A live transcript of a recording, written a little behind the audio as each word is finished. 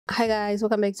Hi guys,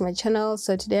 welcome back to my channel.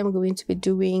 So today I'm going to be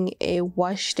doing a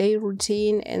wash day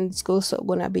routine, and it's also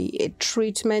gonna be a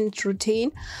treatment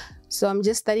routine. So I'm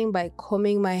just starting by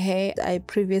combing my hair. I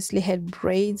previously had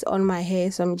braids on my hair,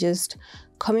 so I'm just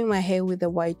combing my hair with a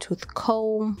wide tooth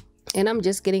comb, and I'm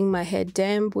just getting my hair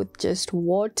damp with just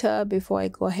water before I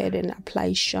go ahead and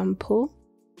apply shampoo.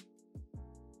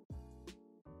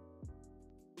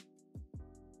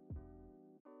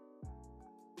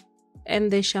 And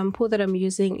the shampoo that I'm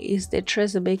using is the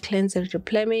TRESemme Cleanser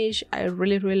Replenish. I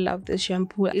really love this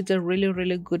shampoo. It's a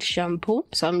really good shampoo.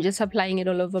 So I'm just applying it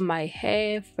all over my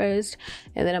hair first,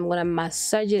 and then I'm gonna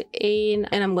massage it in,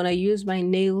 and I'm gonna use my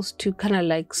nails to kind of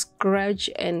like scratch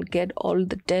and get all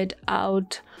the dirt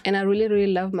out. And I really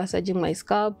love massaging my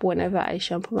scalp whenever I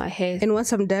shampoo my hair. And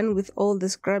once I'm done with all the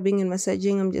scrubbing and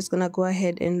massaging, I'm just gonna go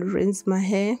ahead and rinse my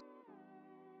hair.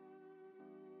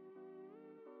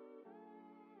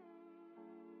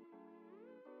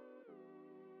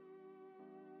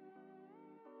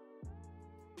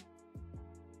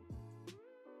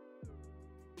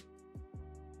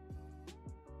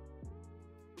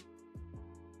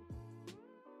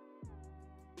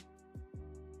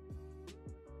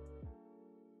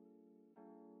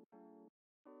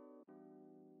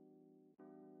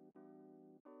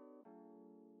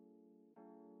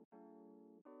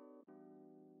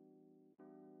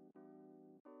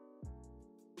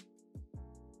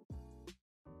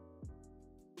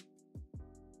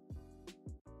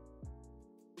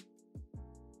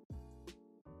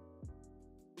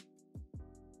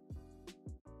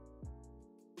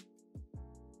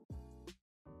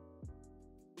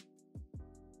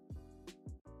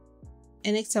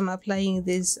 And next I'm applying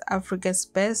this Africa's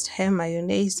Best hair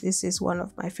mayonnaise. This is one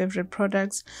of my favorite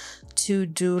products to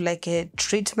do like a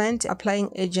treatment.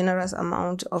 Applying a generous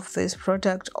amount of this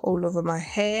product all over my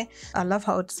hair. I love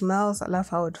how it smells. I love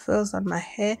how it feels on my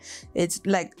hair. It's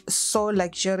like so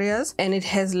luxurious, and it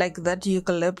has like that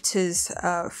eucalyptus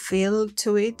feel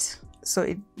to it. So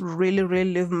it really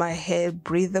leaves my hair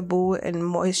breathable and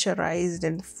moisturized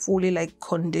and fully like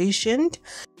conditioned.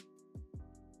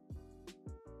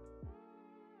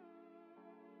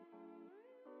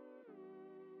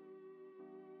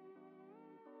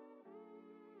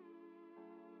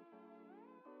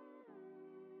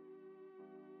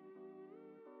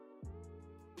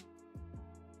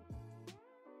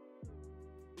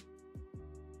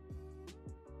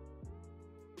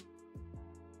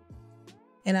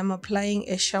 And I'm applying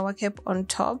a shower cap on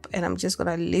top, and I'm just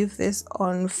gonna leave this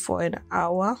on for an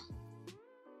hour.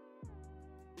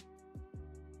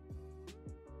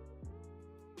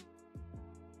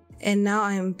 And now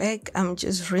I'm back. I'm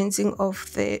just rinsing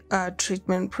off the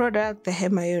treatment product, the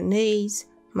hair mayonnaise.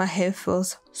 My hair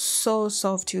feels so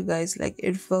soft, you guys. Like,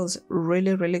 it feels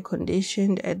really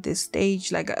conditioned at this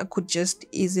stage. Like, I could just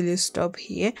easily stop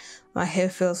here. My hair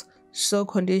feels so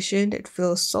conditioned. It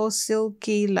feels so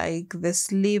silky. Like, the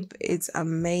sleep, it's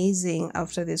amazing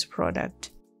after this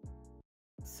product.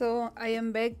 So I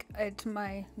am back at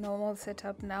my normal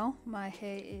setup now. My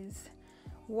hair is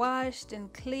washed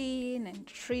and clean and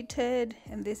treated,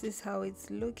 and this is how it's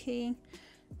looking.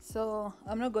 So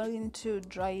I'm not going to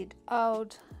dry it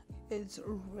out. It's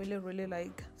really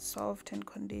like soft and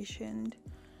conditioned.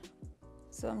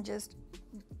 So I'm just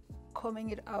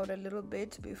combing it out a little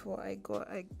bit before I go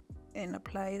and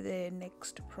apply the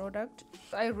next product.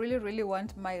 I really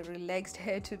want my relaxed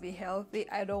hair to be healthy.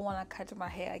 I don't want to cut my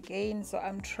hair again, so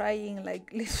I'm trying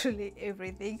like literally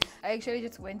everything. I actually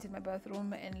just went in my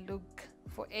bathroom and looked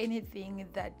for anything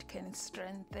that can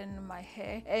strengthen my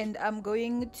hair, and I'm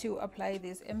going to apply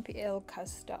this MPL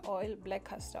Castor Oil, Black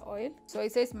Castor Oil. So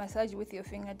it says massage with your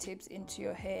fingertips into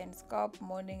your hair and scalp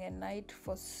morning and night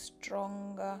for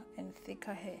stronger and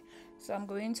thicker hair. So I'm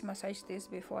going to massage this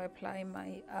before I apply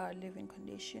my leave-in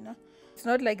conditioner. It's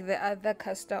not like the other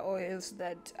castor oils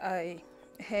that I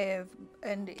have,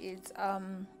 and it's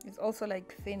also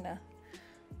like thinner.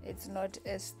 It's not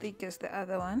as thick as the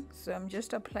other one. So I'm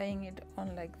just applying it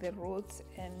on like the roots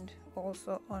and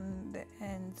also on the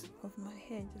ends of my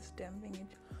hair, just damping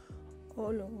it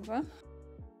all over,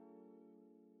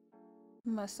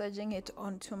 massaging it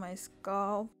onto my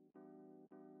scalp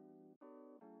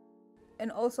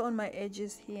and also on my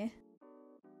edges here.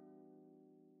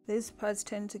 These parts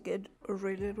tend to get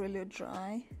really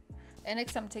dry. And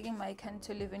next I'm taking my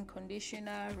Cantu leave-in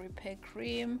conditioner repair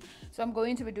cream. So I'm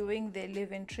going to be doing the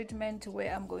leave-in treatment,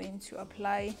 where I'm going to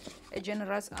apply a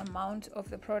generous amount of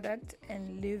the product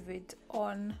and leave it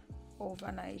on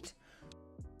overnight.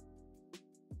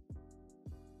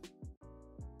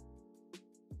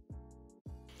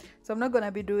 So I'm not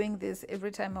gonna be doing this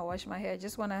every time I wash my hair. I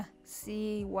just wanna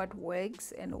see what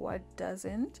works and what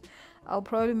doesn't. I'll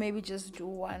probably maybe just do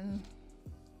one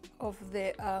of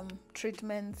the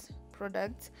treatments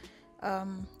products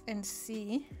and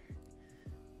see.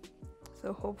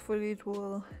 So hopefully it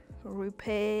will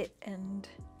repair and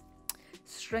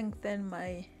strengthen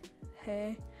my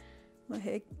hair. My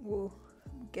hair will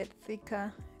get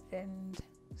thicker and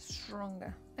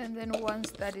stronger. And then once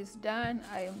that is done,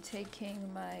 I am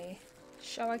taking my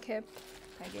shower cap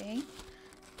again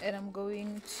and I'm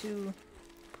going to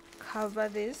cover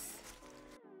this.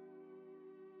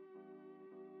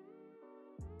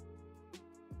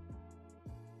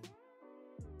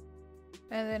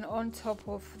 And then on top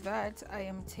of that, I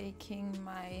am taking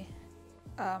my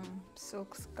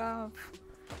silk scarf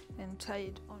and tie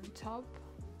it on top.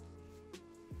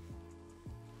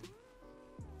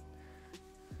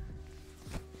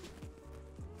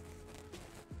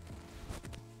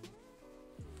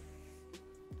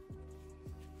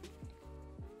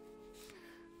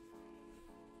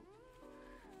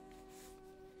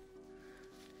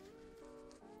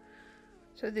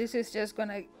 So this is just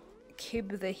gonna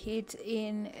keep the heat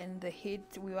in, and the heat,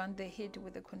 we want the heat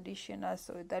with the conditioner,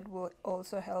 so that will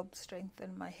also help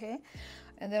strengthen my hair.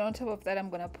 And then on top of that, I'm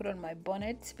gonna put on my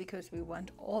bonnet because we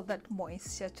want all that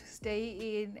moisture to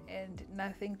stay in and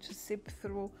nothing to seep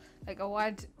through. Like, I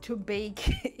want to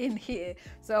bake in here,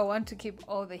 so I want to keep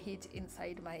all the heat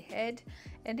inside my head.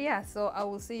 And yeah, so I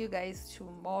will see you guys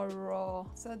tomorrow.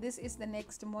 So this is the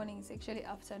next morning. It's actually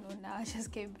afternoon now. I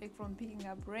just came back from picking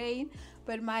up rain,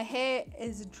 but my hair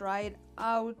is dried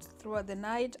out throughout the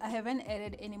night. I haven't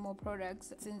added any more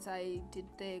products since I did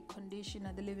the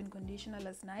conditioner, the leave-in conditioner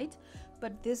last night,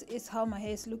 but this is how my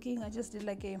hair is looking. I just did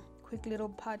like a quick little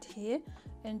part here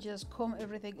and just comb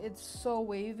everything. It's so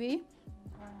wavy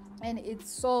and it's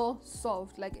so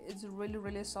soft, like it's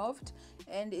really soft,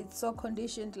 and it's so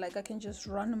conditioned, like I can just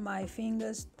run my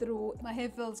fingers through. My hair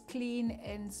feels clean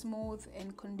and smooth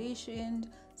and conditioned.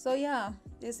 So yeah,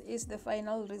 this is the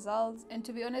final result. And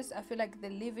to be honest, I feel like the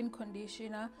leave-in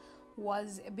conditioner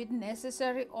was a bit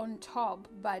necessary on top,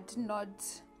 but not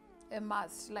a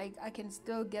must. Like, I can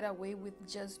still get away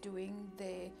with just doing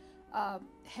the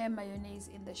hair mayonnaise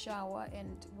in the shower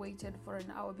and waited for an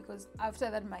hour, because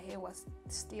after that my hair was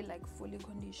still like fully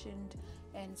conditioned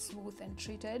and smooth and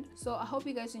treated. So I hope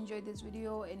you guys enjoyed this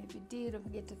video, and if you did, don't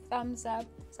forget to thumbs up,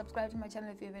 subscribe to my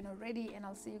channel if you haven't already, and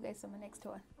I'll see you guys on the next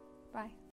one. Bye.